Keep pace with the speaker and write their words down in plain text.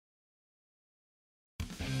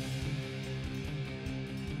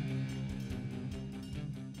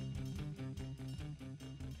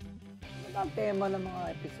Ang tema ng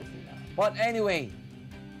mga episodes nila. But anyway,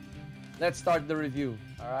 let's start the review.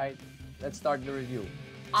 Alright? Let's start the review.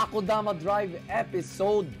 Akudama Drive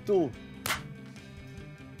Episode 2.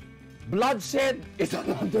 Bloodshed is an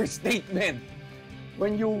understatement.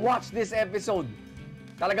 When you watch this episode,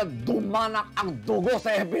 talagang dumanak ang dugo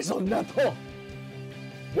sa episode na to.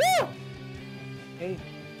 Woo! Okay?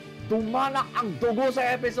 Dumanak ang dugo sa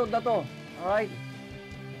episode na to. Alright?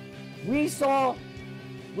 We saw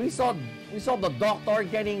the doctor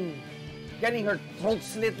getting her throat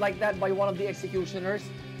slit like that by one of the executioners,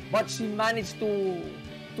 but she managed to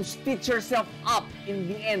stitch herself up in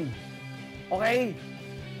the end. Okay?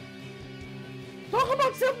 Talk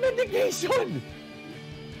about self-medication!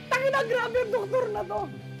 Tangina, grabe ang doktor na to.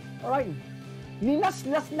 Alright?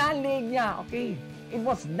 Nilaslas na ang leg niya, okay? It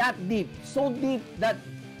was that deep. So deep that,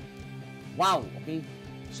 wow, okay?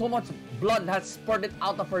 So much blood has spurted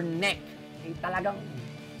out of her neck. Okay?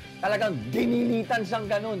 Talagang ginilitan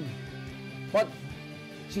siyang ganun. But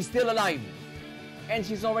she's still alive. And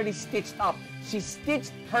she's already stitched up. She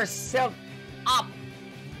stitched herself up.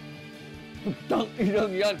 Putang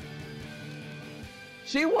inang yan.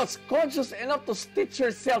 She was conscious enough to stitch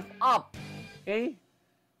herself up. Okay?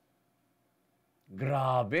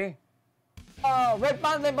 Grabe. Red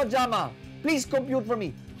Panda in Pajama, please compute for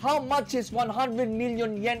me. How much is 100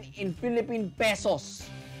 million yen in Philippine pesos?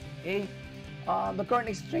 Okay? The current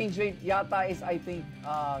exchange rate yata is, I think,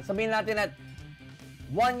 sabihin natin at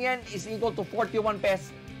 1 yen is equal to 41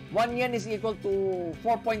 pesos. 1 yen is equal to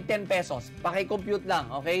 4.10 pesos. Paki-compute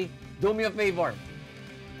lang, okay? Do me a favor.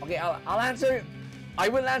 Okay, I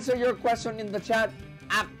will answer your question in the chat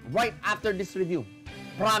right after this review.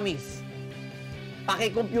 Promise.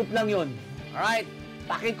 Paki-compute lang yun. Alright?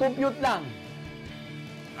 Paki-compute lang.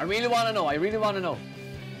 I really wanna know.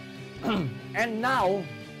 And now,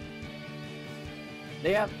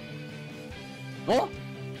 they have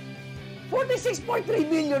 46.3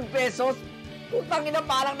 billion pesos. Putang ina,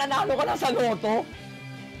 parang nanalo ka na sa loto.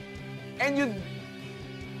 And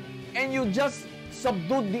you just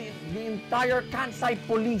subdued the entire Kansai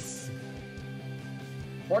police.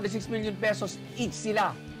 46 million pesos each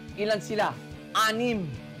sila. Ilan sila? 6.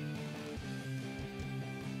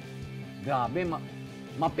 Grabe,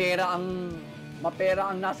 mapera ang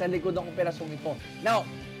nasa likod ng operasyong ito. Now,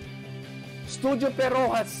 Studio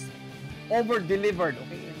Pierrot has over-delivered,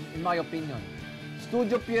 okay, in my opinion.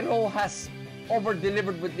 Studio Pierrot has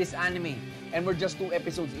over-delivered with this anime, and we're just 2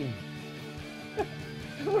 episodes in.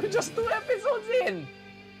 We're just 2 episodes in.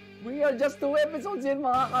 We are just 2 episodes in,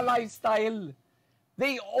 mga ka-lifestyle.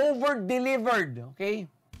 They over-delivered, okay?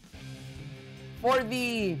 For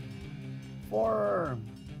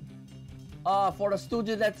a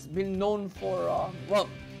studio that's been known for,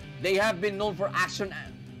 they have been known for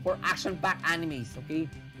action-packed animes, okay?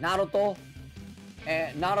 Naruto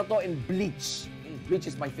and Bleach. Bleach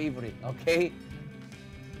is my favorite, okay?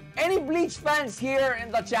 Any Bleach fans here in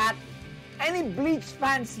the chat? Any Bleach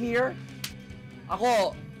fans here?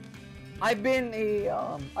 Ako, I've been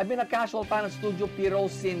a casual fan of Studio Pierrot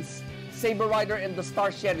since Saber Rider and the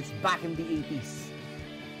Star Sheriffs back in the 80s.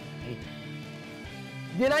 Okay.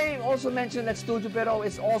 Did I also mention that Studio Pierrot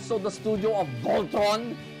is also the studio of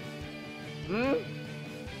Voltron?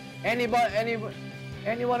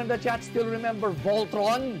 Anyone in the chat still remember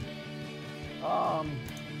Voltron?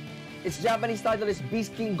 Its Japanese title is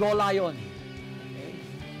Beast King Go Lion. Okay.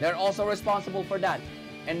 They're also responsible for that.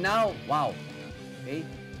 And now, wow. Okay.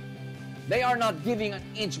 They are not giving an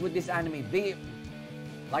inch with this anime. They,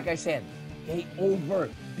 like I said, they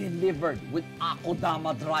over-delivered with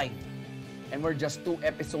Akudama Drive. And we're just 2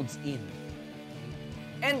 episodes in.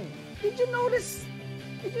 And did you notice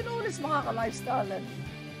mga ka-lifestyle, that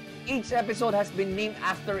each episode has been named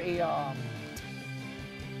after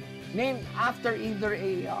either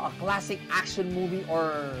a classic action movie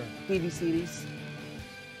or TV series?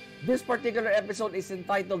 This particular episode is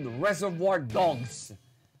entitled Reservoir Dogs.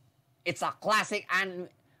 It's a classic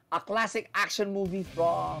action movie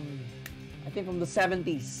from, I think, from the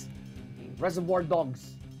 70s. Reservoir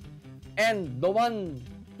Dogs. And the one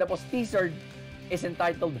that was teasered is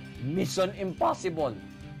entitled Mission Impossible.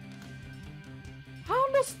 How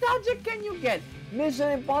nostalgic can you get?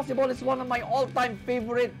 Mission Impossible is one of my all-time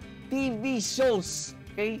favorite TV shows.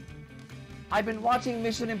 Okay? I've been watching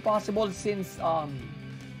Mission Impossible since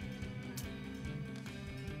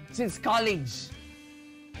college.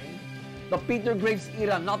 Okay? The Peter Graves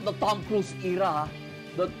era, not the Tom Cruise era.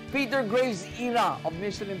 The Peter Graves era of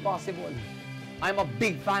Mission Impossible. I'm a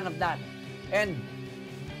big fan of that. And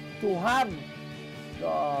to have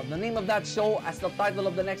the name of that show as the title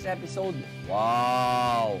of the next episode,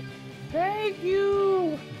 wow! Thank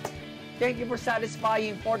you! Thank you for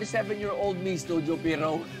satisfying 47-year-old me, Studio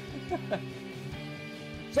Piro.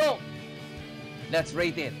 So, let's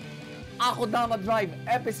rate it. Akudama Drive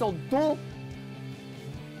Episode 2.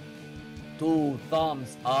 2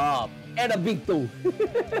 thumbs up. And a big 2.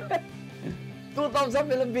 2 thumbs up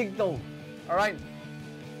and a big 2. Alright?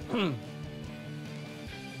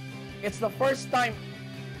 It's the first time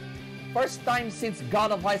since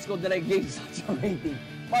God of High School that I gave such a rating.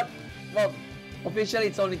 But, well, officially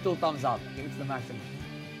it's only 2 thumbs up. Okay, it's the maximum.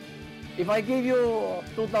 If I give you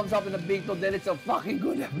 2 thumbs up and a big 2, then it's a fucking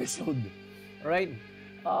good episode. Alright?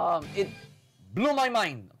 It blew my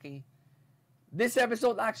mind. Okay? This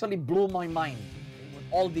episode actually blew my mind.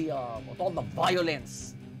 Okay? With all the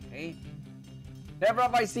violence. Okay? Never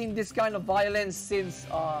have I seen this kind of violence since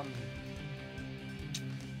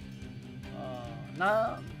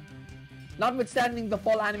notwithstanding the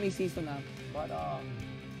fall anime season, but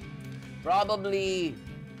probably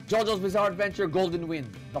JoJo's Bizarre Adventure Golden Wind,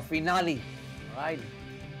 the finale, right?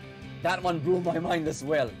 That one blew my mind as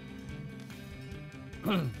well.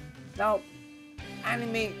 Now,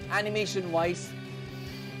 animation-wise,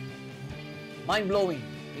 mind-blowing.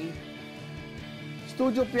 Okay?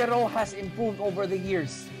 Studio Pierrot has improved over the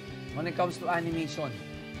years when it comes to animation.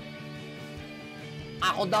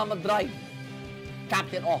 Akudama Drive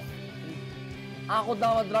capped it off. Okay?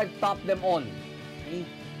 Akudama Drive topped them all. Okay?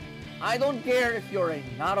 I don't care if you're a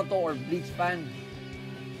Naruto or Bleach fan,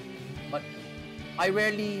 but I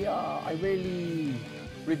rarely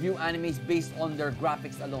review animes based on their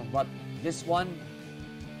graphics alone. But this one,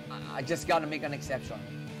 I just gotta make an exception.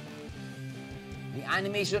 The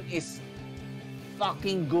animation is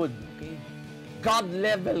fucking good, okay? God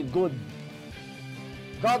level good.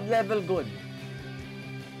 God level good.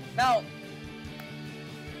 Now,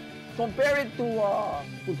 compare it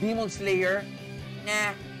to Demon Slayer,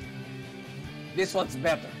 nah. This one's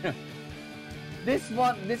better. This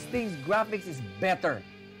thing's graphics is better.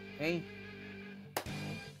 Okay?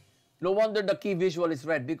 No wonder the key visual is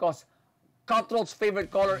red because Cutthroat's favorite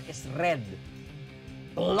color is red.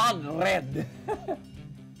 Blood red.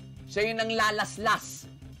 Siya yung nanglalaslas.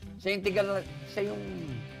 Siya yung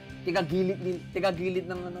tigagilid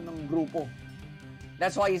ng grupo.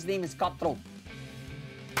 That's why his name is Cutthroat.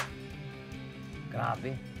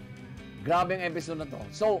 Grabe. Grabe ang episode na to.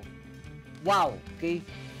 So, wow, okay?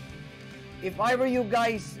 If I were you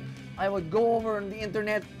guys, I would go over on the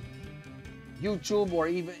internet, YouTube, or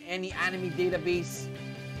even any anime database.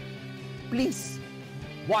 Please,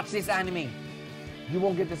 watch this anime. You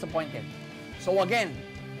won't get disappointed. So again,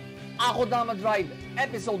 Akudama Drive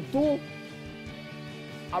Episode 2,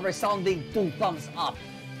 a resounding 2 thumbs up.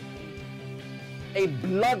 A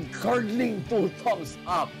blood-curdling 2 thumbs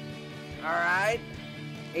up. Alright?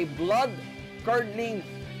 A blood-curdling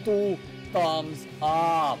 2 thumbs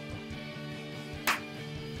up.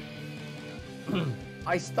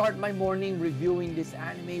 I start my morning reviewing this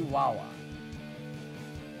anime. Wow.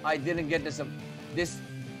 I didn't get this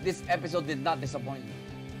episode did not disappoint me.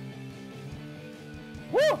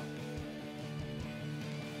 Woo!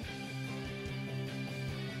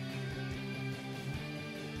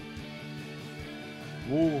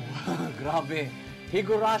 Woo! Grabe.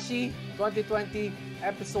 Higurashi 2020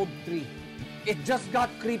 Episode 3. It just got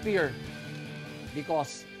creepier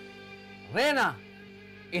because Rena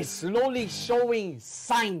is slowly showing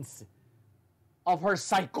signs of her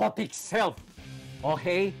psychotic self.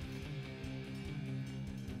 Okay?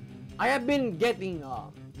 I have been getting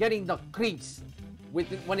the creeps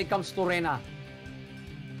when it comes to Rena.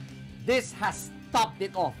 This has topped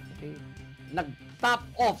it off. Okay? Nag-top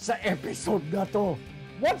off sa episode na to.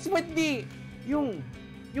 What's with yung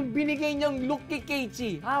binigay niyang look kay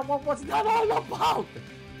Keiichi? What's that all about?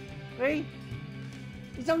 Okay?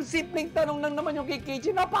 Isang simpleng tanong lang naman yung kay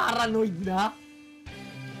Keiichi na paranoid na.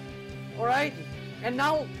 Alright? And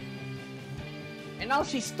now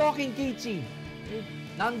she's stalking Keiichi. Okay?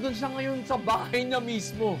 Nandun siya ngayon sa bahay niya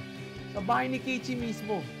mismo. Sa bahay ni Keiichi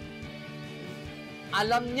mismo.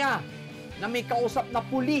 Alam niya na may kausap na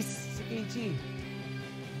pulis si Keiichi.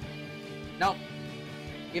 Now,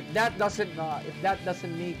 if that's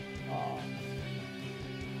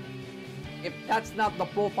not the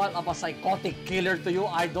profile of a psychotic killer to you,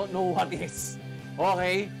 I don't know what is.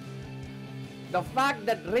 Okay? The fact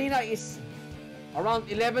that Reina is around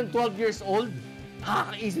 11, 12 years old,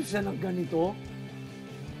 nakakaisip siya ng ganito.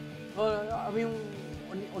 Yung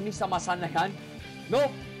Onisama-san na yan? No,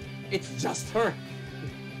 it's just her.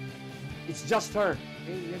 It's just her.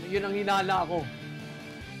 Yun ang hinala ko.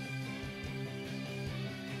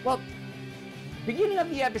 Well, beginning of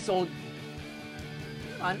the episode,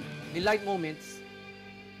 the light moments,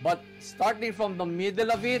 but starting from the middle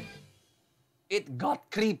of it, it got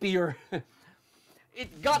creepier.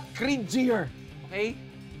 It got cringier. Okay?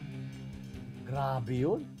 Grabe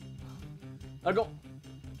yun. I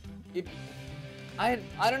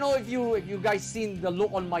don't know if you guys seen the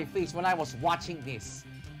look on my face when I was watching this.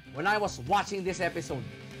 When I was watching this episode.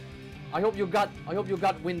 I hope you got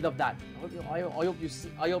wind of that. I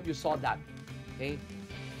hope you saw that. Okay?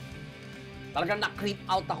 Talagang na-creep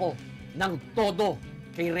out ako ng todo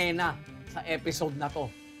kay Rena sa episode na to.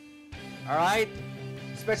 Alright?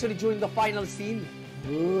 Especially during the final scene.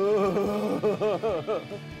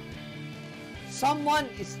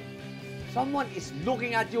 Someone is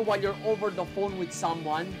looking at you while you're over the phone with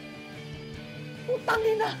someone.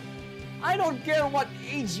 Putangin na! I don't care what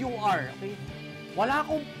age you are. Okay? Wala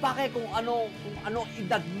akong pake kung ano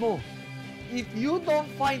edad mo. If you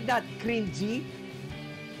don't find that cringy,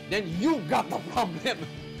 then you got the problem.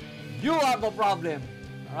 You have a problem.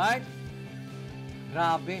 Alright?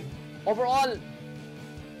 Grabe. Overall,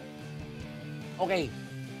 okay.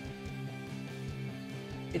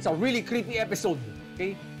 It's a really creepy episode.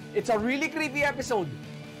 Okay? It's a really creepy episode.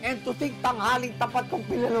 And to think tanghaling tapat kong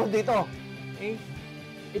pinanood dito. Okay?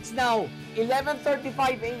 It's now 11:35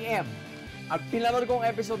 a.m. At pinanood kong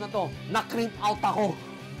episode na to, na-creep out ako.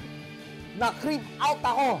 Na-creep out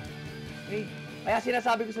ako. Okay? Kaya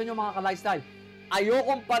sinasabi ko sa inyo mga ka-lifestyle,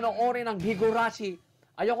 ayokong panoorin ng Higurashi,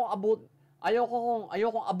 ayokong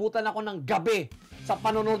abutan ako ng gabi sa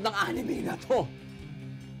panonood ng anime na to.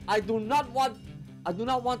 I do not want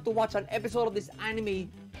to watch an episode of this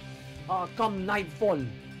anime come nightfall.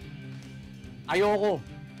 Ayoko.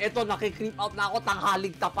 Ito, nakikreep out na ako,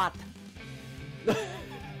 tanghaling tapat.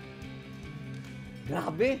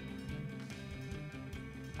 Grabe.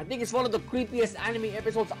 I think it's one of the creepiest anime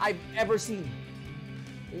episodes I've ever seen.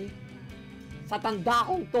 Okay? Sa tanda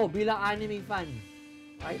kong to bilang anime fan,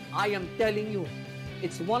 right? I am telling you,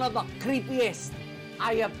 it's one of the creepiest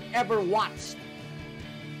I have ever watched.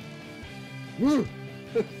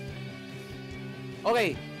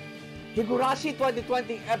 Okay. Higurashi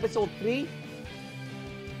 2020 Episode 3.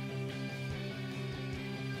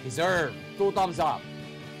 Deserve 2 thumbs up.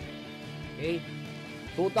 Okay?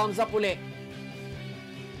 2 thumbs up uli.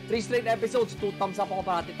 3 straight episodes, 2 thumbs up ako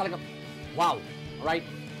parati. Talaga, wow. Alright?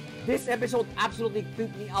 This episode absolutely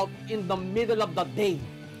creeped me out in the middle of the day.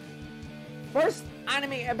 First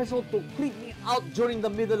anime episode to creep me out during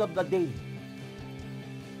the middle of the day.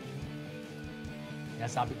 Kaya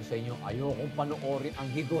sabi ko sa inyo, ayokong panoorin ang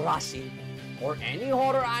Higurashi or any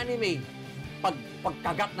horror anime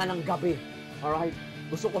pagkagat na ng gabi. Alright?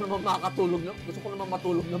 Gusto ko naman matulog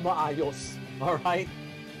na maayos. Alright?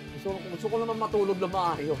 Gusto ko naman matulog na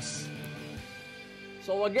maayos.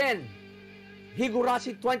 So again,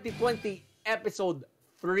 Higurashi 2020 Episode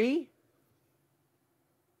 3.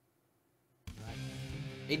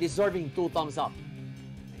 A deserving 2 thumbs up.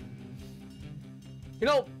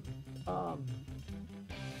 You know,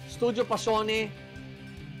 Studio Passione,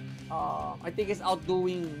 I think is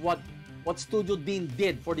outdoing what Studio Dean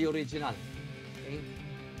did for the original. Okay?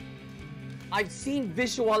 I've seen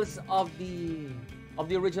visuals of the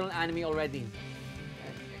original anime already.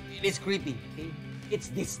 It is creepy. Okay? It's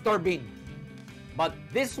disturbing. But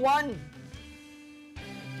this one,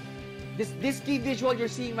 this key visual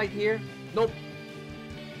you're seeing right here, nope.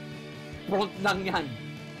 Front lang yan.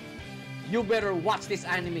 You better watch this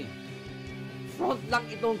anime. Front lang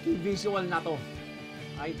itong key visual na to.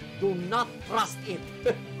 I do not trust it.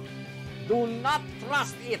 Do not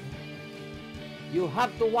trust it. You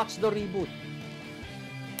have to watch the reboot.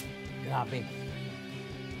 Grabe.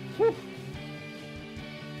 Whew.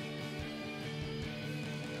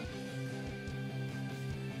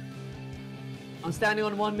 I'm standing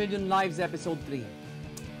on 1 million lives, episode 3.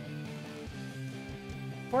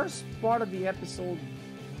 First part of the episode,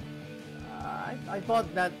 I thought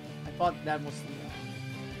that was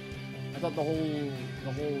I thought the whole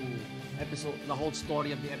episode, the whole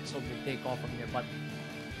story of the episode would take off from here, but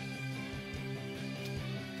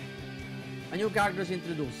a new character is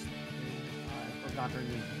introduced. I forgot her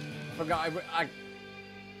name.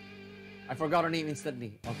 I forgot her name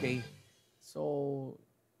instantly. Okay, so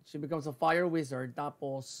she becomes a fire wizard.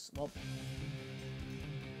 Tapos, well,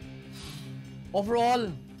 overall,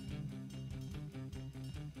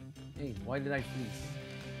 hey, why did I freeze?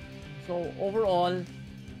 So overall,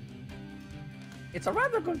 it's a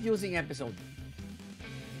rather confusing episode.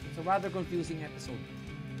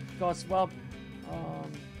 Because, well,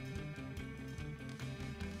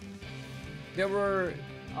 there were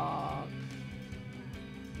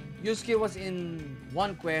Yusuke was in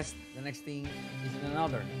one quest, the next thing is in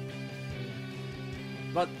another.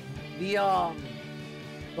 But the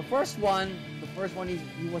first one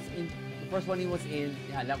he was in first one he was in,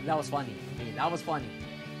 yeah, that was funny. Okay, that was funny.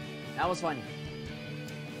 That was funny.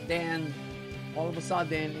 Then, all of a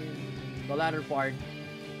sudden, in the latter part,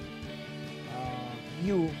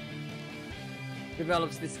 Yu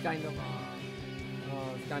develops this kind of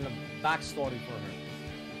backstory for her.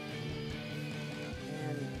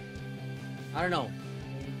 And I don't know.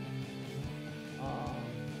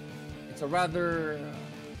 It's a rather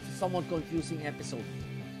somewhat confusing episode.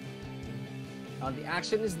 Now the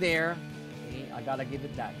action is there. Okay, I gotta give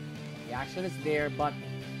it that. The action is there, but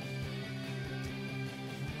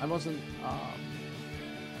I wasn't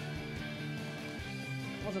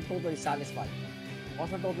totally satisfied. I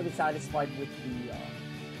wasn't totally satisfied with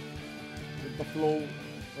the flow,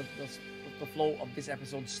 with the flow of this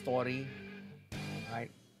episode's story.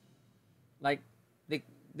 Right? Like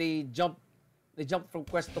they jump from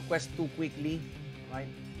quest to quest too quickly. Right?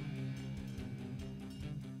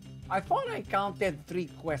 I thought I counted 3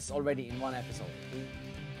 quests already in one episode, okay?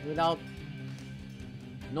 Without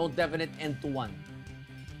no definite end to one.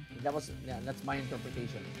 That's my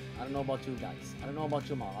interpretation. I don't know about you guys. I don't know about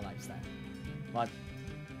you, mga lifestyle. But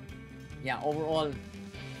yeah, overall,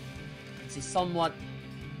 it's somewhat.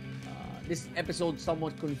 This episode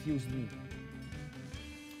somewhat confused me.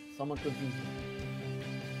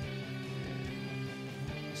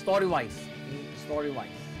 Story-wise,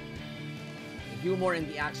 the humor and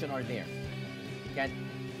the action are there.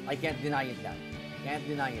 I can't deny it that.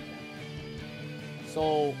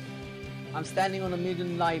 So, I'm standing on A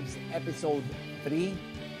Million Lives episode 3.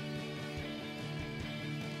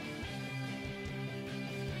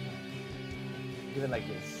 Give it like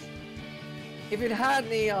this. If it had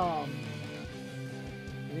a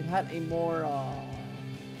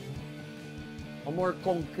more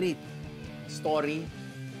concrete story,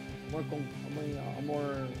 a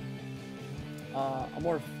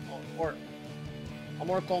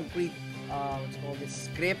more concrete what's called this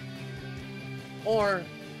script, or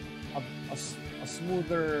a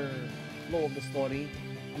smoother flow of the story,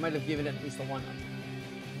 I might have given it at least a one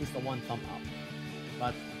thumb up.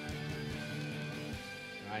 But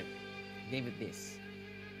alright, gave it this.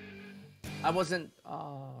 I wasn't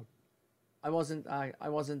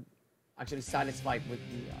actually satisfied with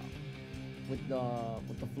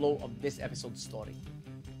the flow of this episode's story.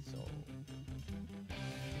 So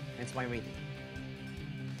hence my rating.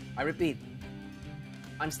 I repeat,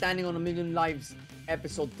 I'm standing on A Million Lives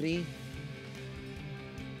episode 3.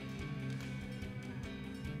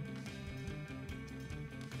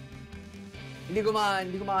 Hindi ko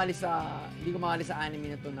maalis sa anime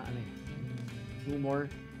na to na humor.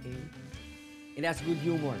 Okay? It has good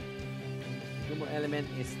humor. The humor element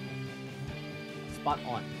is spot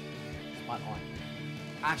on.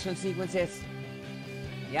 Action sequences,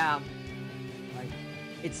 yeah, like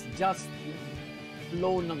it's just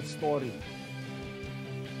flow ng story.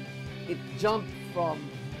 It jumped from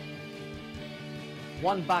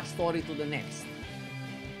one backstory to the next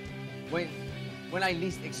when I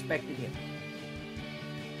least expected it.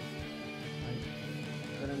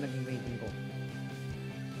 Ganun naging rating ko.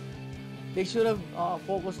 They should have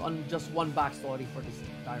focused on just one backstory for this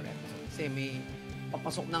entire episode. Kasi may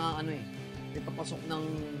pumasok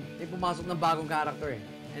ng bagong character eh.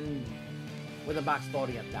 And with a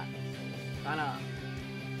backstory at that. So, sana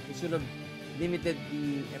they should have limited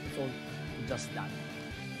the episode to just that.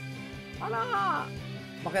 Para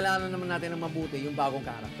makilala naman natin ng mabuti yung bagong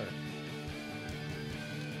character.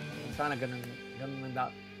 Sana ganun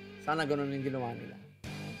yung ginawa nila.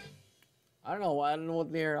 I don't know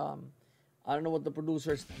what the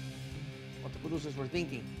producers were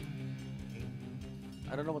thinking. Okay?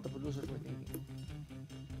 I don't know what the producers were thinking.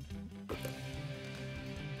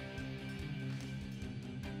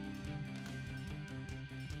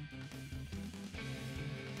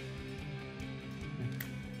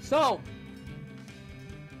 So,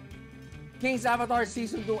 King's Avatar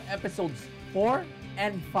Season 2 Episodes 4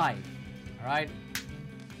 and 5. Alright?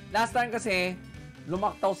 Last time kasi,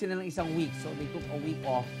 lumaktaw sila ng isang week. So, they took a week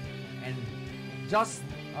off. And just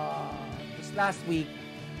last week,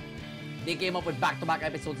 they came up with back-to-back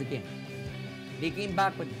episodes again. They came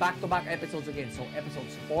back with back-to-back episodes again. So,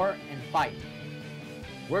 episodes 4 and 5.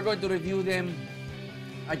 We're going to review them.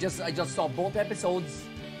 I just saw both episodes.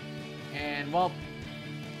 And, well,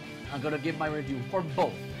 I'm gonna give my review for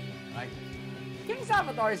both, right? King's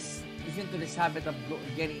Avatar is into this habit of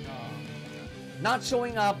getting, not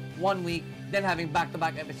showing up one week, then having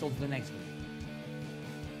back-to-back episodes the next week.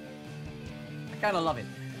 I kind of love it.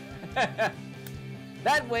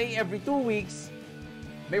 That way, every 2 weeks,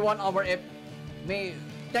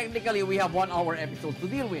 technically we have 1 hour episodes to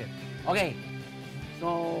deal with. Okay,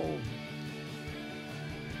 so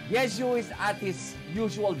Yeshu is at his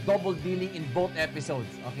usual double dealing in both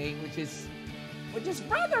episodes, okay, which is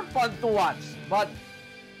rather fun to watch. But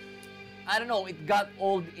I don't know, it got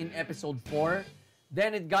old in episode 4,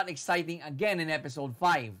 then it got exciting again in episode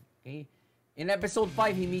 5. Okay? In episode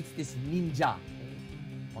 5, he meets this ninja.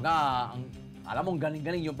 Okay? Alam mo,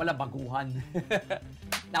 galing-galing yung pala baguhan.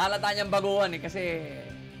 Nakalata niyang baguhan kasi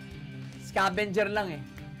scavenger lang eh.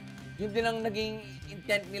 Yun din ang naging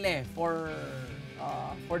intent nila for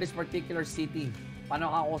this particular city. Paano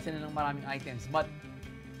makakuha sila ng maraming items. But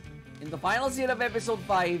in the final scene of episode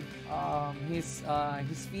 5, his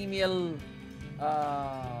female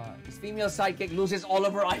sidekick loses all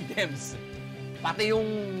of her items. Pati yung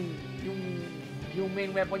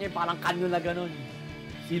main weapon niya parang kanyo na ganun.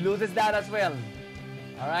 She loses that as well.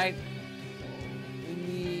 Alright? So,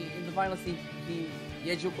 in the final scene,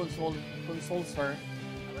 Yeshu consoles her.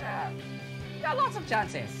 Got lots of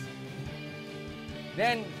chances.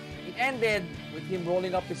 Then, it ended with him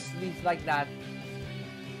rolling up his sleeves like that.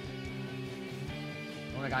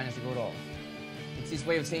 Niya siguro. It's his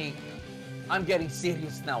way of saying, I'm getting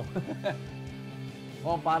serious now.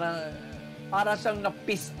 Para siyang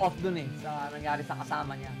na-piss off dun eh sa nangyari sa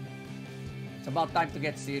kasama niya. It's about time to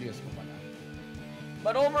get serious.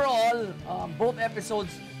 But overall, both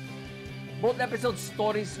episodes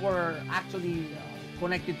stories were actually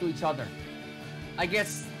connected to each other. I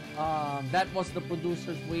guess that was the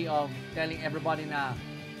producer's way of telling everybody na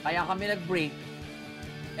kaya kami nag-break.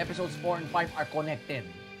 Episodes 4 and 5 are connected.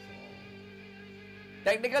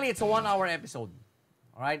 Technically, it's a 1-hour episode.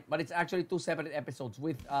 Alright? But it's actually 2 separate episodes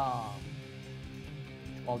with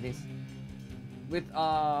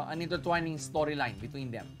an intertwining storyline between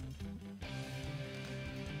them.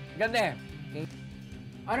 Ganda eh. Okay?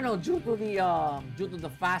 I don't know, due to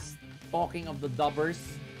the fast talking of the dubbers,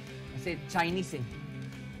 kasi Chinese eh.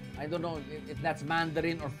 I don't know if that's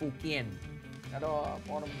Mandarin or Fukien. Pero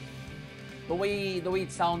the way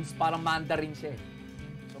it sounds, parang Mandarin siya eh.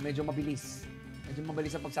 So medyo mabilis. Medyo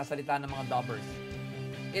mabilis ang pagsasalita ng mga dubbers.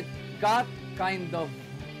 It got kind of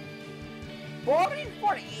boring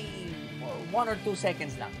for 1 or 2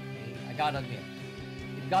 seconds lang. Okay? I gotta admit.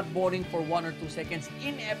 It got boring for 1 or 2 seconds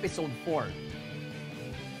in episode 4.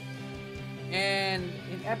 Okay? And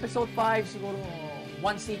in episode 5, siguro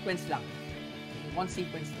one sequence lang.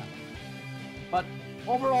 But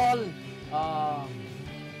overall,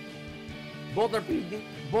 both are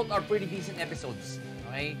pretty decent episodes.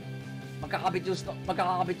 Okay? Magkakabit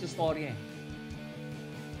yung story eh.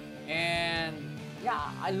 And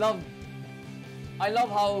yeah, I love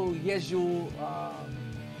how Yeshu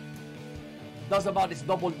does about his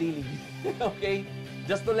double dealing. Okay?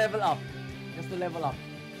 Just to level up.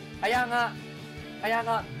 Kaya nga,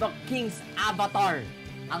 The King's Avatar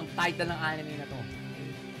ang title ng anime na to.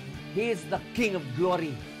 He is the King of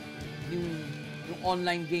Glory. Yung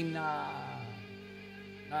online game na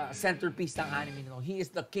centerpiece ng anime na to. He is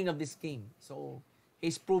the king of this game. So,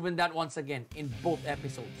 he's proven that once again in both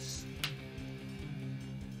episodes.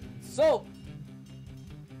 So,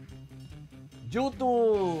 due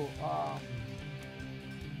to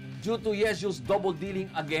Yeshu's double dealing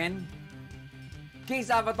again, King's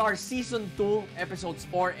Avatar Season 2, Episodes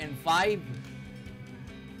 4 and 5,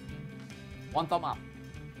 1 thumb up.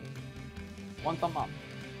 Okay. 1 thumb up.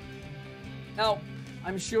 Now,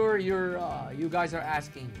 I'm sure you guys are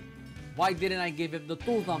asking, why didn't I give it the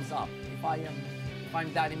 2 thumbs up if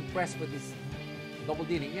I'm that impressed with this double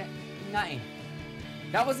dealing? Yeah, nga eh.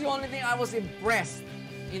 That was the only thing I was impressed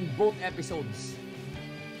in both episodes.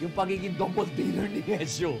 Yung pagiging double dealer ni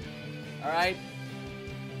Yeshu. Alright?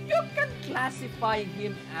 You can classify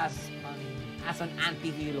him as an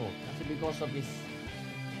anti-hero. Kasi because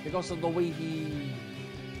of the way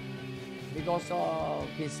because of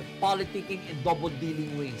his politicking and double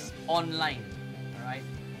dealing ways online. Alright?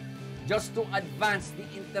 Just to advance the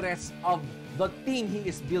interests of the team he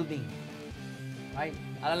is building. Right?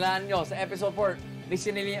 Alalaan nyo, sa episode 4, may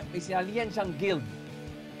sinalihan siyang guild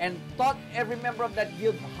and taught every member of that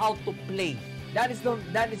guild how to play. That is the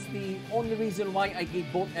only reason why I gave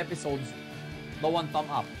both episodes the 1 thumb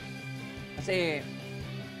up. Kasi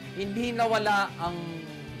hindi nawala ang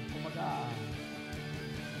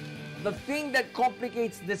the thing that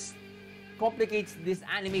complicates this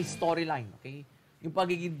anime storyline, okay? Yung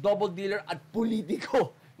pagiging double dealer at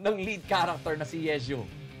politiko ng lead character na si Yeshu.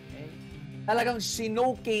 Okay? Talagang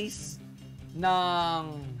sinocase ng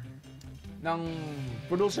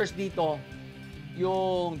producers dito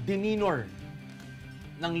yung demeanor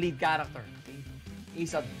ng lead character. Okay?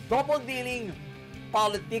 He's a double dealing,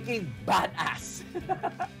 politicking badass.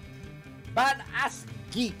 Badass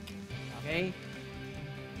geek. Okay?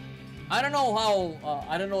 I don't know how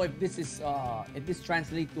I don't know if this is if this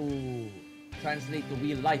translate to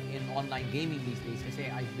real life in online gaming these days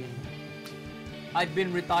kasi I've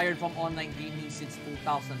been retired from online gaming since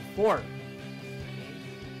 2004.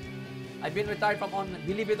 I've been retired from online,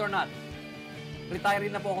 believe it or not.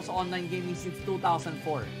 Retired na po ako sa online gaming since 2004.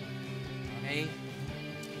 Okay?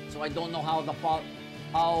 So I don't know how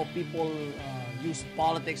people use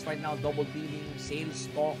politics right now, double dealing,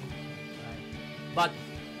 sales talk. Right? But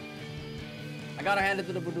I gotta hand it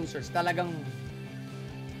to the producers. Talagang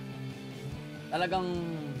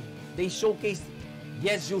they showcased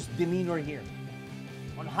Yesu's demeanor here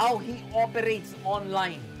on how he operates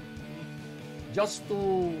online just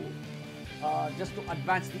to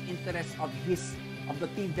advance the interests of the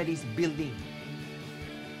team that he's building.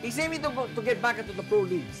 He's aiming to get back into the pro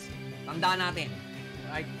leagues. Tandaan natin,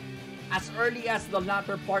 right? As early as the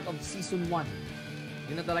latter part of season 1,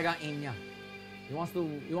 yun na talaga ang aim niya. He wants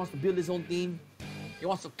to build his own team. He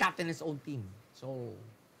wants to captain his own team. So,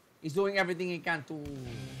 he's doing everything he can to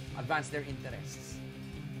advance their interests.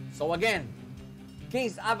 So again,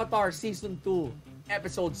 King's Avatar Season 2,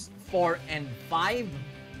 Episodes 4 and 5.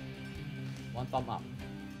 One thumb up.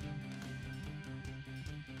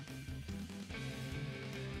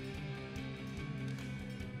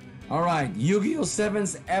 Alright, Yu-Gi-Oh!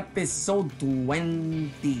 7's Episode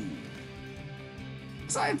 20.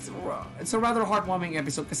 So it's a rather heartwarming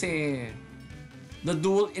episode kasi the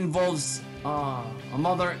duel involves a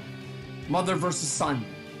mother versus son.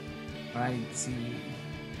 Right?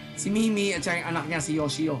 Si Mimi at saka yung anak niya si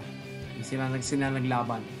Yoshio. Sila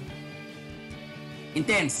naglaban.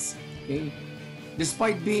 Intense. Okay?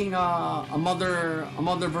 Despite being a mother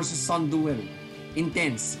versus son duel,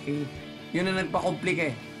 intense. Okay? Yun ang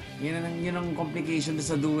nagpa-complique. Yun ang complication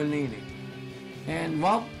sa duel na yun. And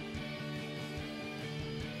well,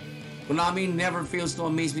 Konami never fails to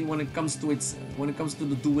amaze me when it comes to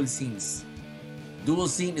the duel scenes.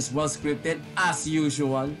 Duel scene is well scripted as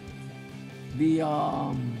usual. The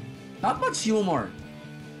not much humor.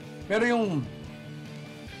 Pero yung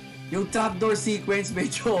trapdoor sequence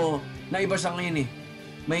medyo naiba siya ngayon eh.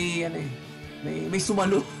 May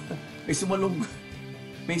sumalo.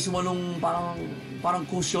 may sumalong parang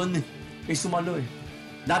cushion. May sumalo eh.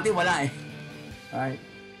 Dati wala eh. Alright.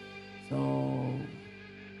 So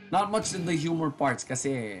not much in the humor parts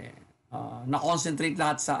kasi na-concentrate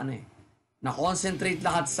lahat sa na-concentrate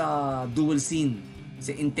lahat sa duel scene.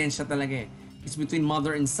 Kasi intense siya talaga eh. It's between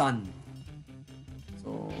mother and son.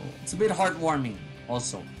 So, it's a bit heartwarming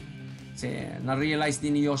also. Kasi na-realize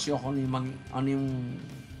din ni Yoshio kung ano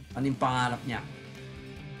yung pangarap niya.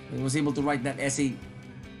 He was able to write that essay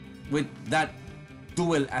with that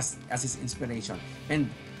duel as his inspiration.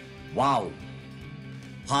 And wow!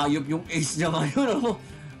 Hayop yung ace niya ngayon.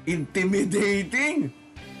 Intimidating!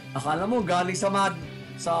 Akala mo galing sa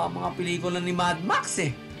mga pelikula ni Mad Max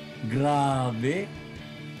eh. Grabe!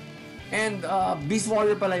 And Beast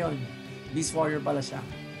Warrior pala yun. Beast Warrior pala siya.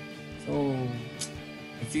 So,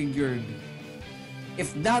 I figured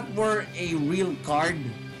if that were a real card,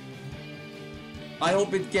 I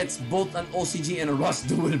hope it gets both an OCG and a Rush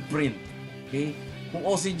Duel print. Okay? Kung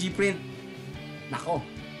OCG print, nako.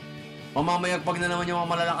 Pamamayagpag na naman yung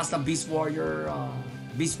mga malalakas na Beast Warrior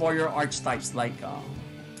archetypes like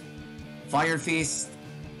Fire Fist,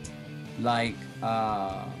 like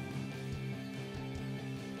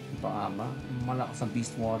malakas na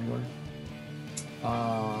Beast Warrior,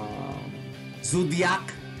 Zodiac.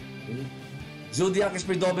 Okay. Zodiac is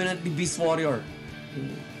predominantly Beast Warrior.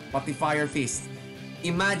 Okay. Pati Fire Fist.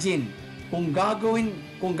 Imagine kung gagawin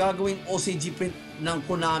OCG print ng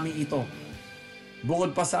Konami ito.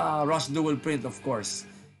 Bukod pa sa Rush Duel print, of course.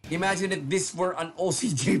 Imagine if this were an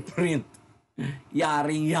OCG print.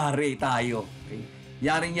 Yaring-yari tayo. Okay?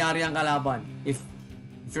 Yaring-yari ang kalaban if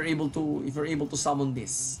you're able to summon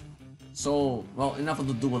this. So, well, enough of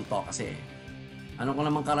the duel talk kasi ano ko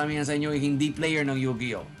naman karamihan sa inyo hindi player ng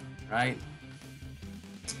Yu-Gi-Oh, right?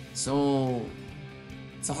 So,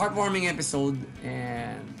 it's a heartwarming episode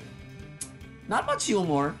and not much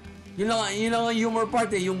humor. Yun lang ang humor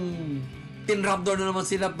part eh, yung Tin Raptor na naman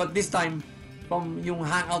sila, but this time from yung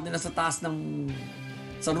hangout nila sa taas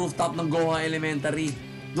sa rooftop ng Goha Elementary,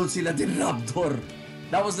 doon sila Tin Raptor.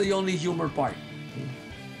 That was the only humor part. Okay.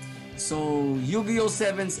 So, Yu-Gi-Oh!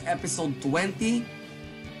 7's episode 20.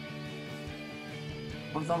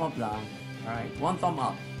 One thumb up lang. Alright, one thumb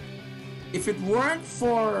up. If it weren't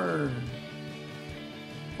for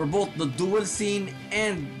both the duel scene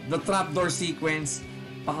and the trapdoor sequence,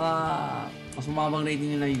 baka mas mababang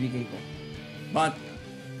rating yung naibigay ko. But,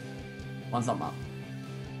 one thumb up.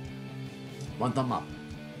 One thumb up.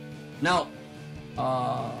 Now,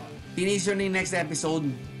 Tineaser ni next episode,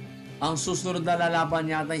 ang susunod na lalaban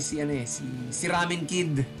yata ay si Ramen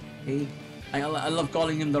Kid. Okay? I love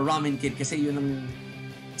calling him the Ramen Kid kasi yun ang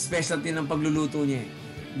specialty ng pagluluto niya.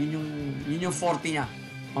 Yun yung forte niya.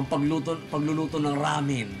 Ang pagluluto ng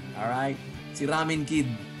ramen. Alright? Si Ramen Kid.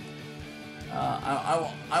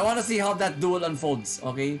 I want to see how that duel unfolds.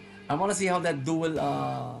 Okay? I want to see how that duel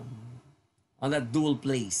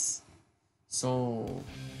plays. So,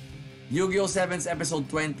 Yu-Gi-Oh! 7's episode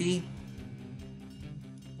 20.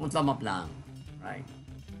 Thumb up lang. Right?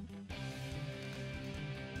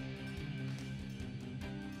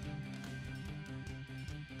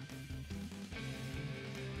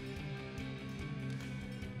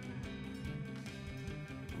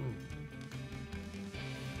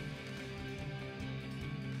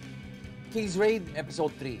 King's Raid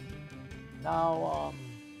episode 3. Now,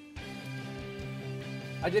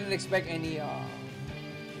 I didn't expect any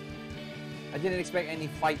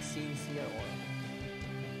fight scenes here or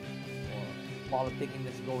politicking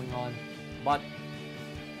that's going on, but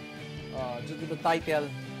due to the title,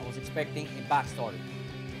 I was expecting a backstory,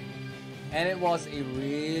 and it was a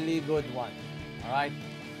really good one. All right,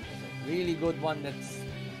 it was a really good one. That is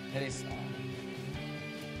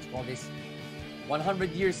let's call this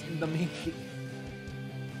 100 years in the making.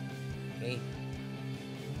 Okay.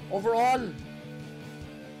 Overall,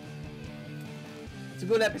 it's a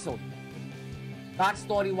good episode.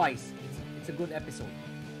 Backstory-wise, it's a good episode.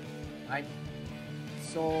 Right?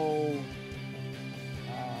 So,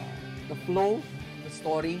 the flow, the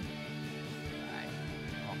story, right.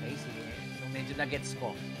 Okay, sige. So, medyo na-gets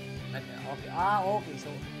ko. Okay, okay.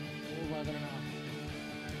 So, gumagano na ako.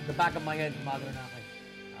 The back of my head, gumagano na ako.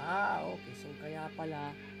 Okay. So, kaya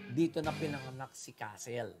pala, dito na pinanganak si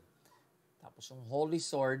Castle. Tapos, yung Holy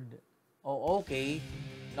Sword, okay,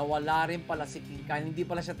 nawala rin pala si King Kyle. Hindi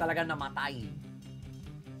pala siya talaga namatay.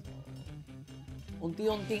 So,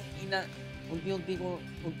 unti-unti ko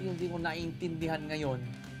naiintindihan ngayon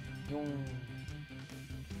yung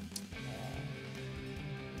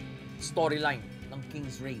storyline ng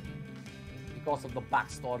King's Raid because of the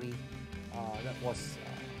backstory that was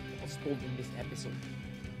told in this episode.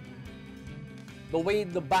 The way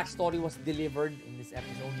the backstory was delivered in this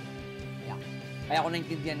episode, yeah, kaya ko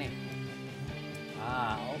naintindihan eh.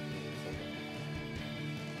 Okay. So,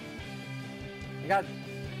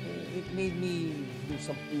 it made me do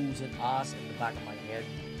some oohs and ahs in the back of my head.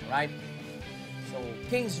 Alright? So,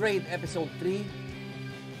 King's Raid episode 3.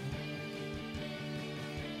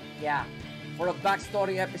 Yeah. For a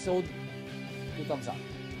backstory episode, 2 thumbs up.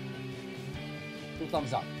 2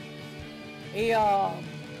 thumbs up.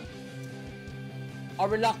 A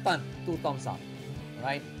reluctant 2 thumbs up.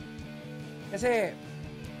 Alright? Kasi,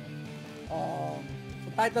 sa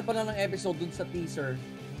title pa lang ng episode dun sa teaser,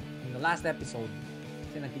 in the last episode,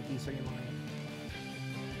 kasi nag-teaser yung mga yun.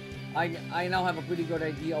 I now have a pretty good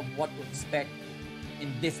idea of what to expect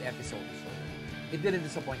in this episode. So, it didn't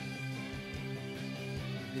disappoint me.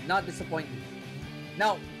 It did not disappoint me.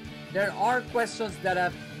 Now, there are questions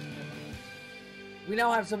that we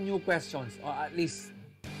now have some new questions, or at least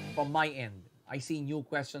from my end. I see new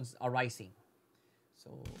questions arising.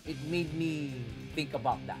 So, it made me think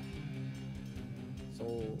about that.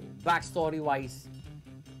 So, backstory-wise,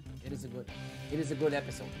 it is a good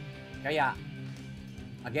episode. Kaya,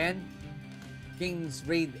 again, King's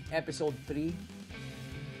Raid episode 3, 2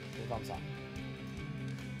 thumbs up.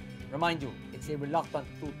 Remind you, it's a reluctant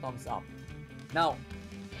 2 thumbs up. Now,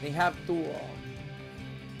 they have to,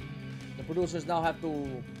 the producers now have to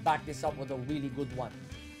back this up with a really good one.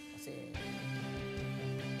 Kasi,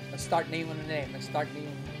 nag-start na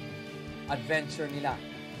yung adventure nila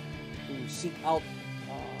to seek out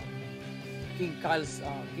King Kyle's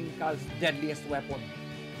deadliest weapon.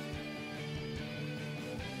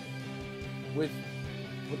 With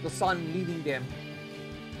the sun leading them,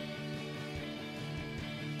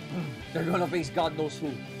 they're gonna face God knows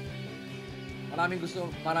who. Marami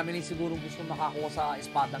rin siguro gusto makakuha sa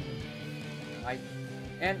espadang yun. Right?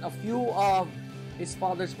 And a few of his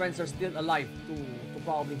father's friends are still alive to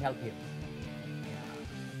probably help him. Yeah.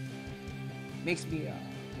 Makes me,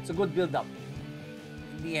 it's a good build-up.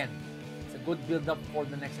 In the end, it's a good build-up for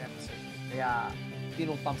the next episode. Kaya,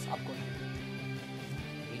 thumbs up ko na.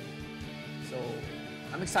 Okay? So,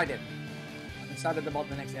 I'm excited. I'm excited about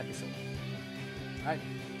the next episode. Alright?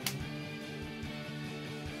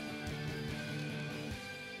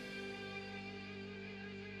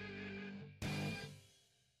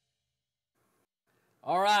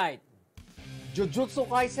 Alright. Jujutsu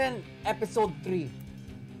Kaisen episode 3.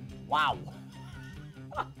 Wow.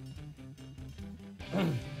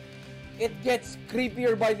 It gets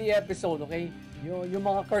creepier by the episode, okay? Yung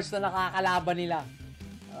mga curse na nakakalaban nila.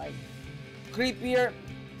 Alright. Creepier,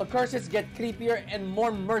 the curses get creepier and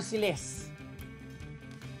more merciless.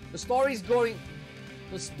 The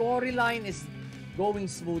storyline is going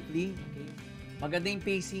smoothly. Okay? Maganda yung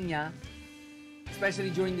pacing niya.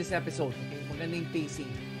 Especially during this episode. Okay? Maganda yung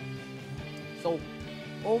pacing. So,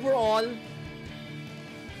 overall,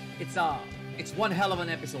 it's one hell of an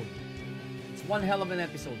episode. It's one hell of an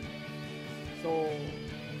episode. So,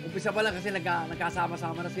 umpisa pa lang kasi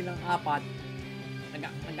nagkasama-sama na silang apat.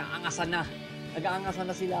 Nag-aangasan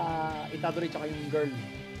na sila Itadori tsaka yung girl.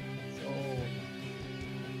 So,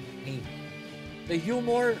 hey, the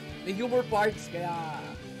humor parts, kaya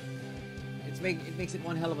it makes it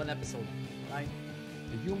one hell of an episode, right?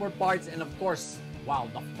 The humor parts, and of course, wow,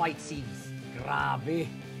 the fight scenes. Grabe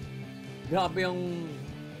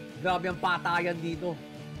ang patayan dito.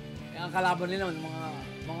 Kaya ang kalaban nila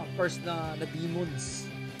mga cursed na demons.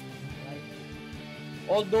 Right?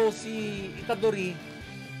 Although si Itadori,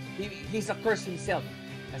 he's a curse himself.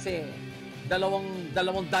 Kasi dalawang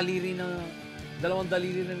daliri na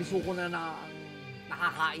nisuko na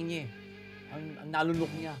nakakain niya. Ang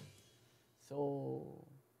nalunok niya. So,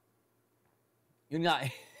 yun nga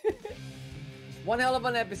eh. One hell of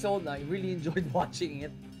an episode. I really enjoyed watching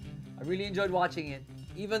it.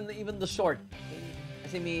 Even the short. Okay?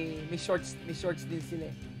 Kasi may shorts din sila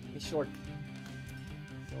eh. May short.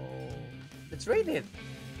 So, let's rate it.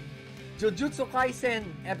 Jujutsu Kaisen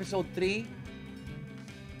Episode 3.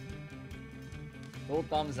 2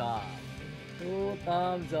 thumbs up. 2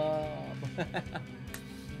 thumbs up.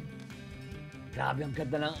 Grabe ang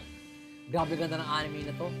ganda ng anime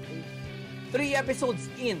na to. 3 episodes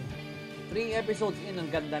in, ang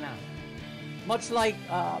ganda na. Much like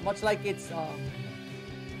its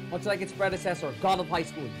predecessor, God of High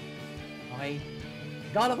School. Okay?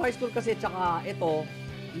 God of High School kasi tsaka ito,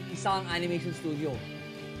 isang animation studio.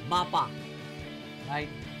 MAPPA.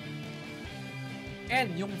 Right?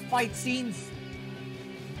 And yung fight scenes,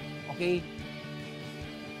 okay?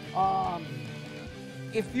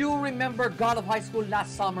 If you remember God of High School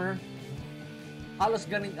last summer, halos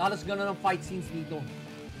ganun ang fight scenes dito.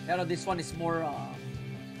 Pero this one is more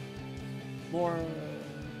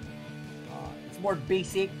it's more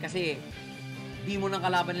basic kasi di mo nang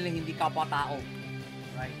kalaban nila hindi kapwa-tao.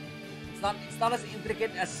 Right? It's not as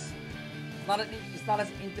intricate as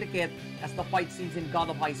the fight scenes in God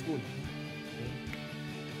of High School. Okay?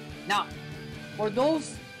 Now, for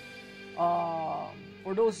those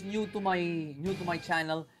new to my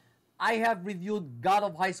channel, I have reviewed God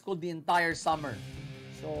of High School the entire summer.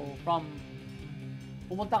 So,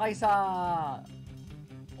 pumunta kayo sa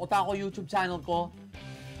Otaku YouTube channel ko.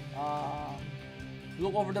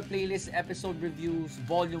 Look over the playlist episode reviews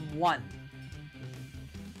volume 1.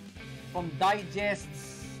 From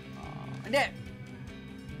digests,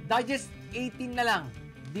 digest 18 na lang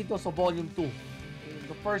dito sa volume 2. Okay,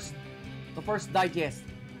 the first digest.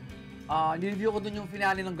 Nireview ko dun yung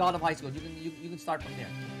finale ng God of High School. You can start from there.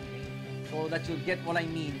 Okay? So that you'll get what I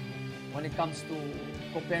mean when it comes to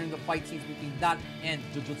comparing the fight scenes between that and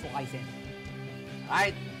Jujutsu Kaisen.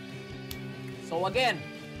 Alright? So again,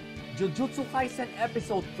 Jujutsu Kaisen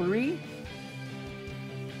Episode 3.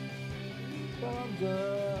 Thumbs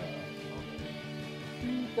up.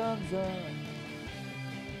 Okay. Thumbs up.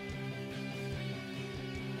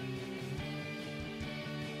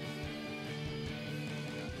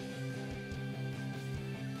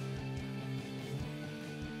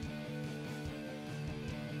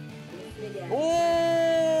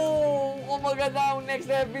 Oh! Maganda ang next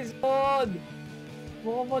episode!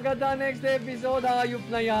 Maganda ang next episode! Hayop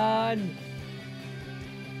na yan!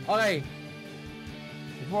 Okay.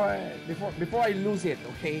 Before I lose it,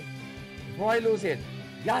 okay? Before I lose it,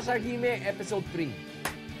 Yashahime Episode 3.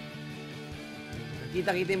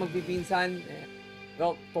 Kita-kita yung magpipinsan.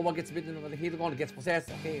 Well, Towa gets bitten, Higurashi gets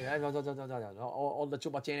possessed. Okay, all the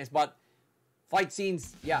chupa chains, but fight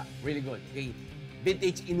scenes, yeah, really good. Okay.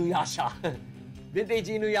 Vintage Inuyasha.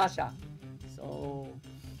 Vintage Inuyasha. So,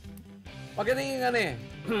 maganda yung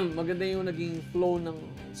maganda yung naging flow ng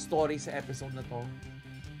story sa episode na to.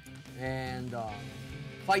 And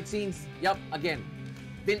fight scenes, yep, again,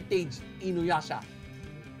 vintage Inuyasha.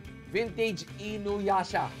 Vintage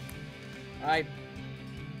Inuyasha. Alright.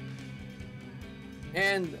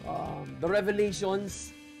 And the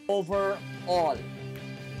revelations overall,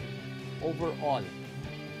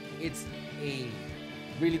 it's a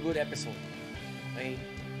really good episode. Okay?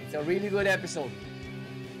 It's a really good episode.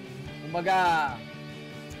 Kumbaga,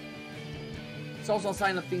 it's also a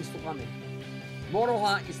sign of things to come.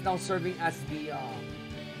 Moroha is now serving as the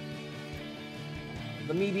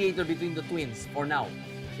mediator between the twins for now.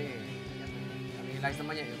 Kasi realize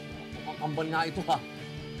naman niya, mukhang kambal nga ito ha.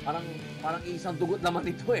 Parang isang dugot naman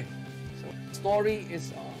ito eh. So, the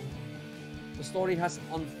story has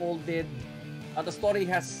unfolded, the story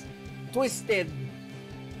has twisted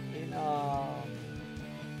in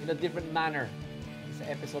a different manner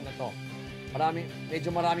sa episode na to.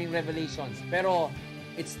 Medyo maraming revelations, pero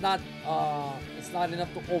it's not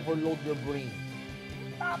enough to overload your brain.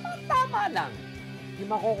 Tama lang.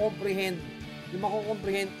 Yung mako-comprehend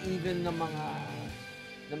even ng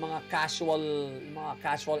mga casual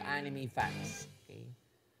anime fans. Okay?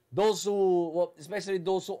 Especially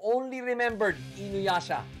those who only remembered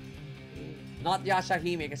Inuyasha. Okay? Not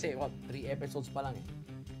Yashahime kasi 3 episodes pa lang eh.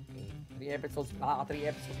 Okay? 3 episodes pa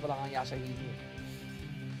lang ang Yashahime.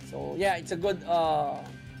 So yeah, it's a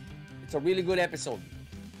really good episode.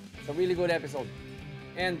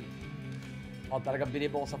 And talagang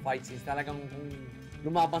bilib ako sa fight scenes. Talagang kung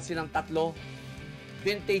lumaban silang tatlo,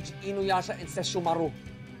 vintage Inuyasha and Sesshomaru.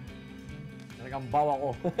 Talagang bawa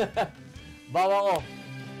ko.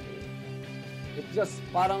 It just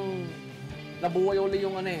parang nabuhay uli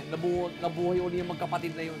yung nabuhay uli yung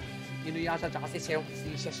magkapatid na yun. Inuyasha at si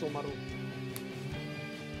Sesshomaru.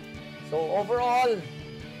 So overall,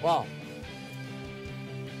 wow.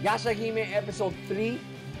 Yashahime episode 3,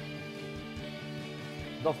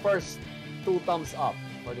 the first 2 thumbs up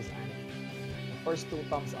for this anime. The first 2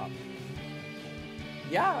 thumbs up.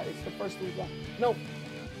 Yeah, it's the first 2 thumbs. No.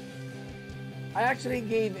 I actually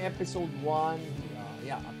gave episode 1,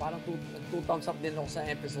 parang 2 thumbs up din ako sa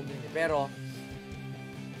episode din. Pero,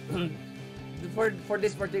 for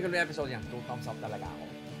this particular episode, 2 thumbs up talaga ako.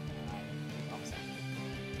 2 thumbs up.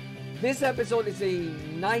 This episode is a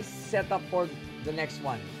nice setup for the next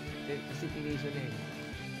one. Kasi tination eh.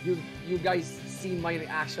 You guys see my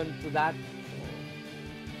reaction to that. So,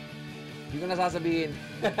 hindi ko na sasabihin.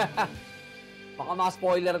 Baka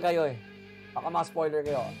ma-spoiler kayo eh.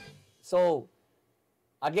 So,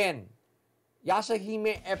 again,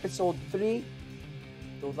 Yashahime episode 3,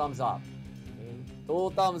 2 thumbs up. Okay? 2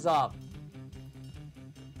 thumbs up.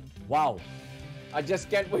 Wow. I just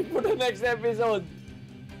can't wait for the next episode.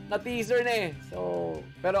 Na-teaser na eh. So,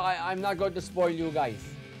 pero I'm not going to spoil you guys.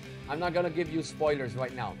 I'm not gonna give you spoilers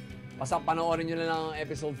right now. Basta panoorin nyo na lang ang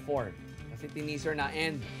episode 4. Kasi teaser na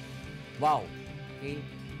and wow. Okay?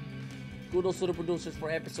 Kudos to the producers for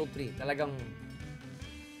episode 3. Talagang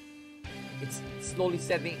it's slowly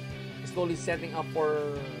setting up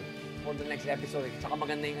for the next episode. Tsaka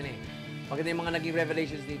maganda yung maganda yung mga naging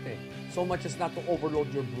revelations dito eh. So much as not to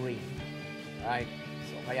overload your brain. Right?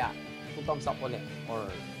 So kaya 2 thumbs up ulit for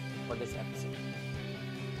this episode.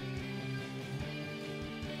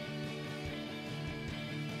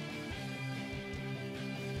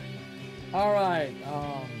 Alright,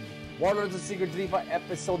 Warlords of Sigrdrifa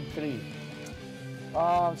episode 3.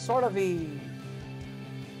 Sort of a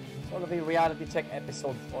reality check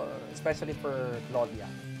episode especially for Claudia.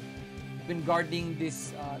 Been guarding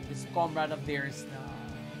this comrade of theirs na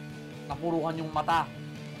napuruhan yung mata.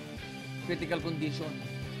 Critical condition.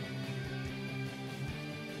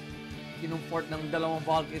 Kinumfort ng 2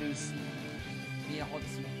 Valkyries si Miyako at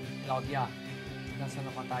si Claudia hanggang sa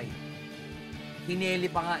namatay. Hineli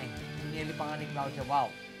pa nga ni Claudia. Wow.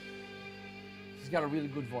 She's got a really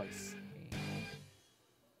good voice.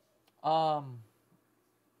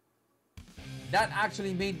 That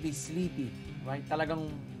actually made me sleepy. Right? Talagang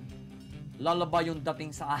lullaby yung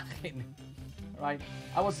dating sa akin. Right?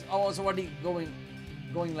 I was already going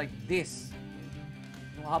like this.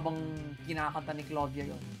 Yung habang kinakanta ni Claudia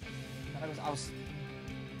yun. Talagang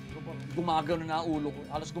gumagano na ulo ko.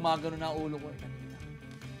 Halos gumagano na ulo ko.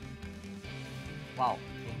 Wow.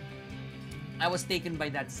 Okay. I was taken by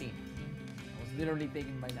that scene. I was literally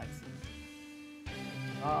taken by that scene.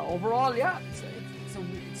 Overall, yeah, it's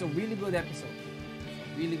a really good episode.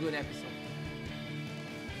 It's a really good episode.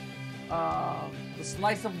 The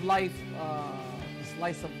slice of life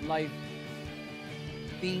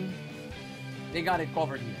thing, they got it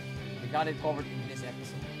covered here. They got it covered in this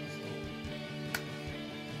episode. So,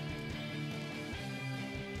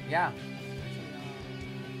 yeah.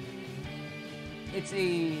 It's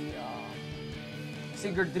a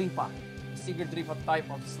Sigrdrifa type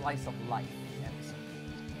of slice of life episode.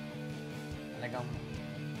 Talagang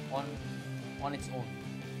on its own.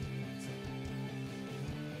 So,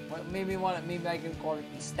 well, maybe I can call it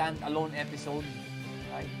a stand-alone episode,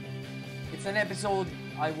 right? It's an episode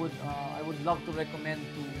I would love to recommend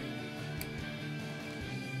to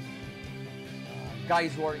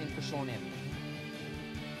guys who are into shonen.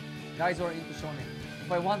 If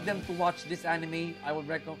I want them to watch this anime,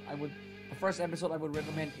 the first episode I would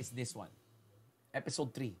recommend is this one.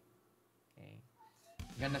 Episode 3. Okay.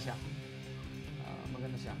 Ganda siya.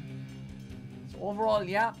 siya. So overall,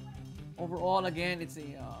 yeah. Overall, again, it's a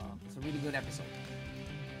really good episode.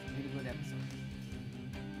 Really good episode.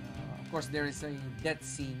 Of course, there is a death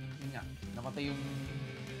scene. Yun nga, namatay yung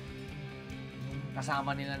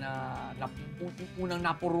kasama nila na unang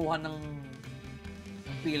napuruhan ng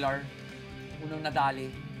pillar. Unang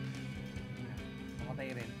nadali.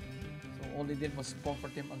 Namatay rin. So all they did was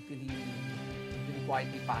comfort him until he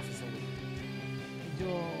quietly passes away.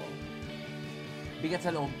 Medyo bigat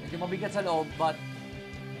sa loob. Medyo mabigat sa loob, but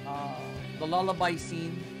the lullaby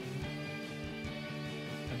scene,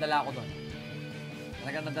 nadala ako doon.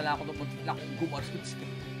 Talagang nadala ako doon. Muntik na akong gumarot.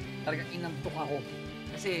 Talagang inantok ako.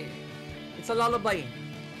 Kasi, it's a lullaby.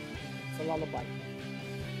 It's a lullaby.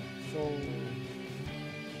 So,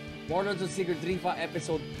 Warlords of Sigrdrifa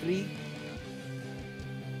Episode 3.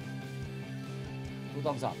 2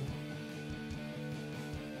 thumbs up.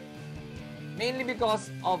 Mainly because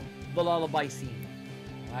of the lullaby scene.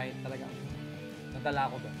 Right? Talagang nadala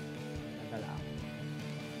ako doon.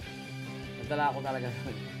 Nadala ako talaga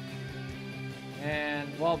doon. And,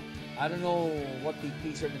 well, I don't know what they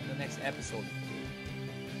teaser in the next episode.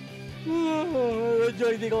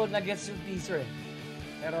 Medyo hindi ko na-gets yung teaser eh.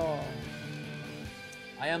 Pero,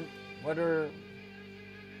 whether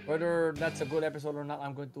that's a good episode or not,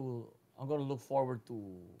 I'm going to look forward to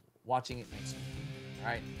watching it next week.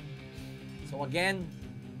 Alright? So again,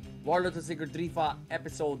 Warlords of Sigrdrifa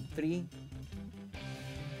Episode 3.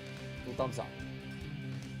 2 thumbs up.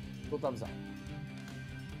 2 thumbs up.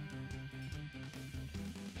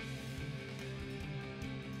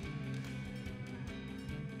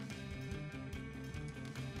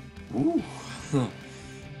 Ooh.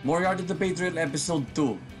 Moriarty the Patriot Episode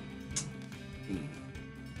 2.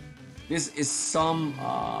 This is some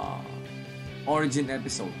origin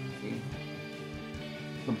episode. Okay?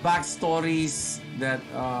 The backstories that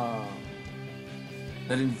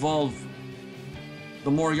involve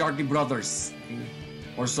the Moriarty brothers, okay?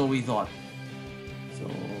 Or so we thought. So,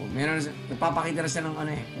 nagpapakita na siya ng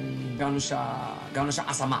kung gaano siya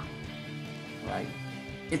kasama. Right?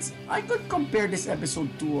 I could compare this episode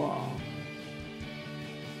to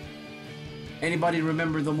anybody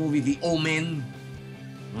remember the movie The Omen?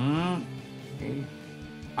 Okay.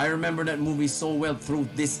 I remember that movie so well through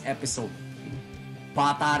this episode. Okay.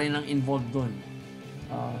 Bata rin ang involved doon.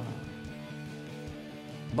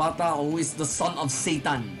 Bata who is the son of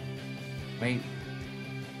Satan. Right?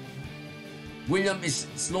 William is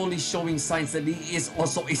slowly showing signs that he is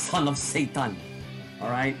also a son of Satan.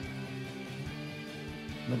 Alright?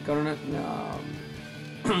 Nagkaroon na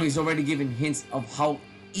he's already given hints of how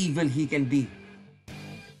evil he can be.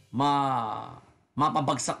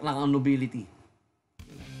 Mapabagsak lang ang nobility.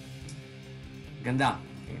 Ganda.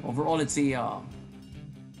 Okay. Overall, it's a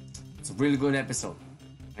really good episode.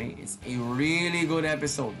 Okay? It's a really good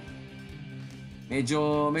episode.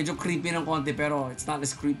 Medyo creepy ng konti, pero it's not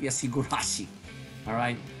as creepy as Higurashi.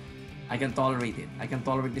 Alright? I can tolerate it. I can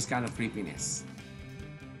tolerate this kind of creepiness.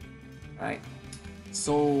 Alright?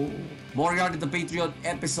 So, Moriarty the Patriot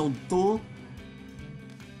Episode 2.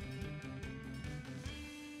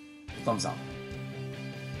 Thumbs up.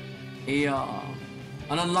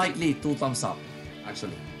 An unlikely 2 thumbs up,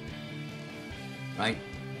 actually. Right?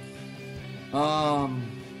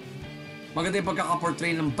 Maganda yung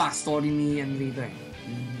pagkakaportray ng backstory ni rito eh.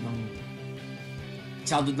 Ng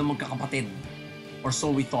childhood ng magkakapatid. Or so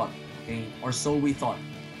we thought. Okay? Or so we thought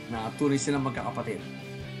na tunay silang magkakapatid.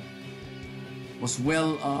 Was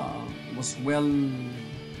well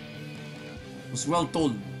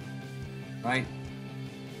told. Right?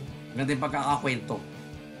 Maganda yung pagkakakwento.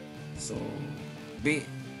 So,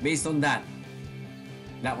 based on that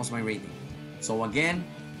was my rating. So again,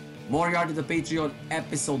 Moriarty the Patriot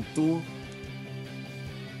Episode 2.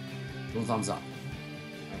 2 thumbs up.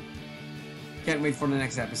 Right. Can't wait for the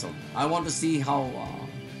next episode. I want to see how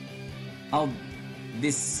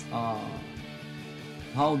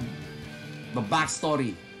the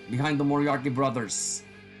backstory behind the Moriarty brothers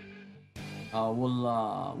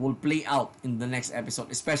will play out in the next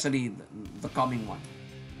episode, especially the coming one.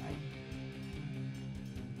 Right?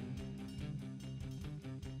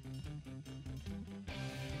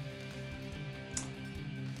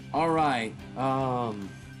 All right.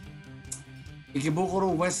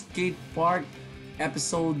 Ikebukuro Westgate Park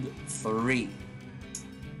Episode 3.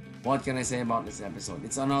 What can I say about this episode?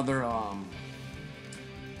 It's another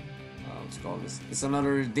let's call this. It's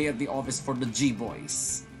another day at the office for the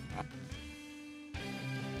G-Boys.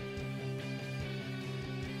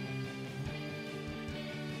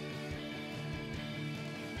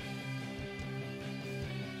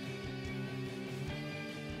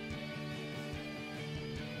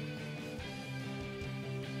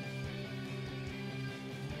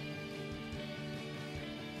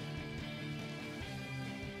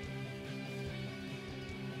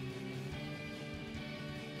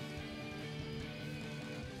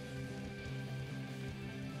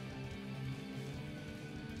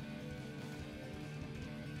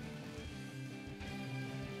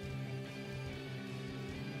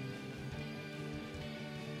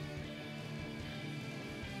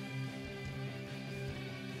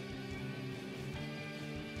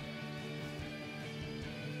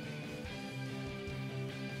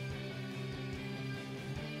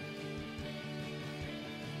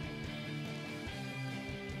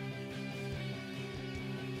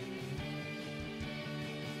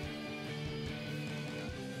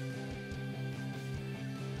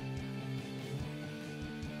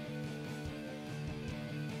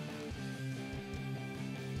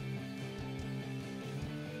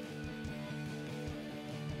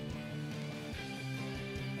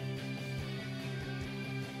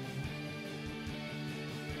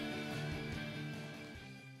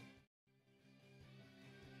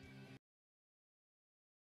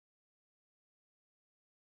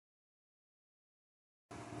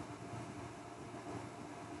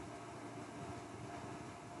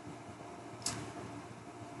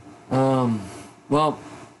 Well,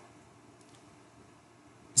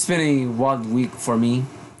 it's been a wild week for me.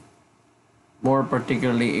 More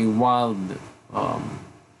particularly, a wild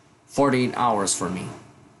 48 hours for me.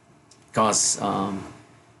 Because it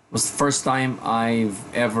was the first time I've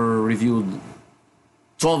ever reviewed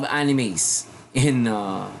 12 animes in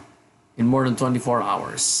more than 24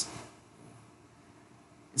 hours.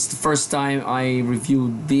 It's the first time I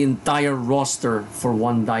reviewed the entire roster for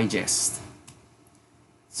one digest.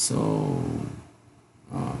 So,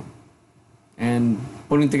 and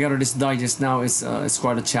putting together this digest now is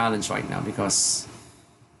quite a challenge right now because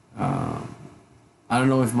I don't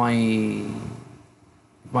know if my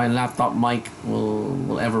laptop mic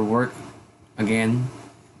will ever work again.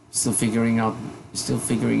 Still figuring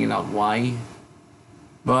it out why,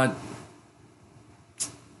 but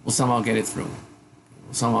we'll somehow get it through.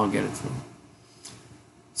 So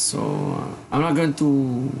I'm not going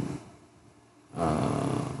to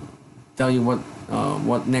tell you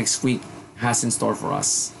what next week has in store for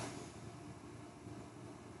us,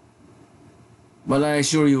 but I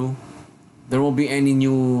assure you there won't be any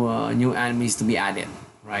new animes to be added.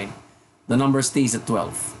 Right, the number stays at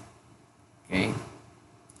 12. Okay.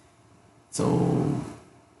 So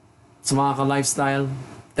sa mga ka-lifestyle,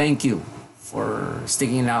 thank you for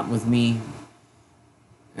sticking it out with me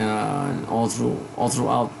all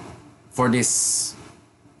throughout for this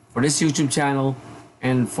YouTube channel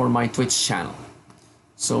and for my Twitch channel.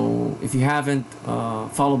 So if you haven't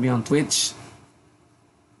follow me on Twitch,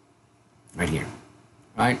 right here,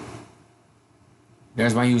 right?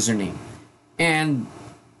 There's my username, and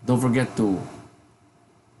don't forget to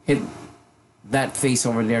hit that face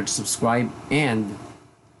over there to subscribe and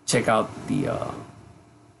check out the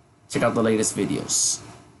latest videos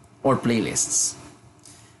or playlists.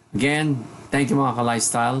 Again, thank you mga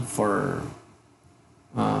ka-lifestyle for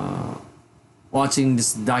watching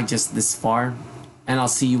this digest this far, and I'll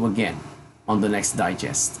see you again on the next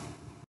digest.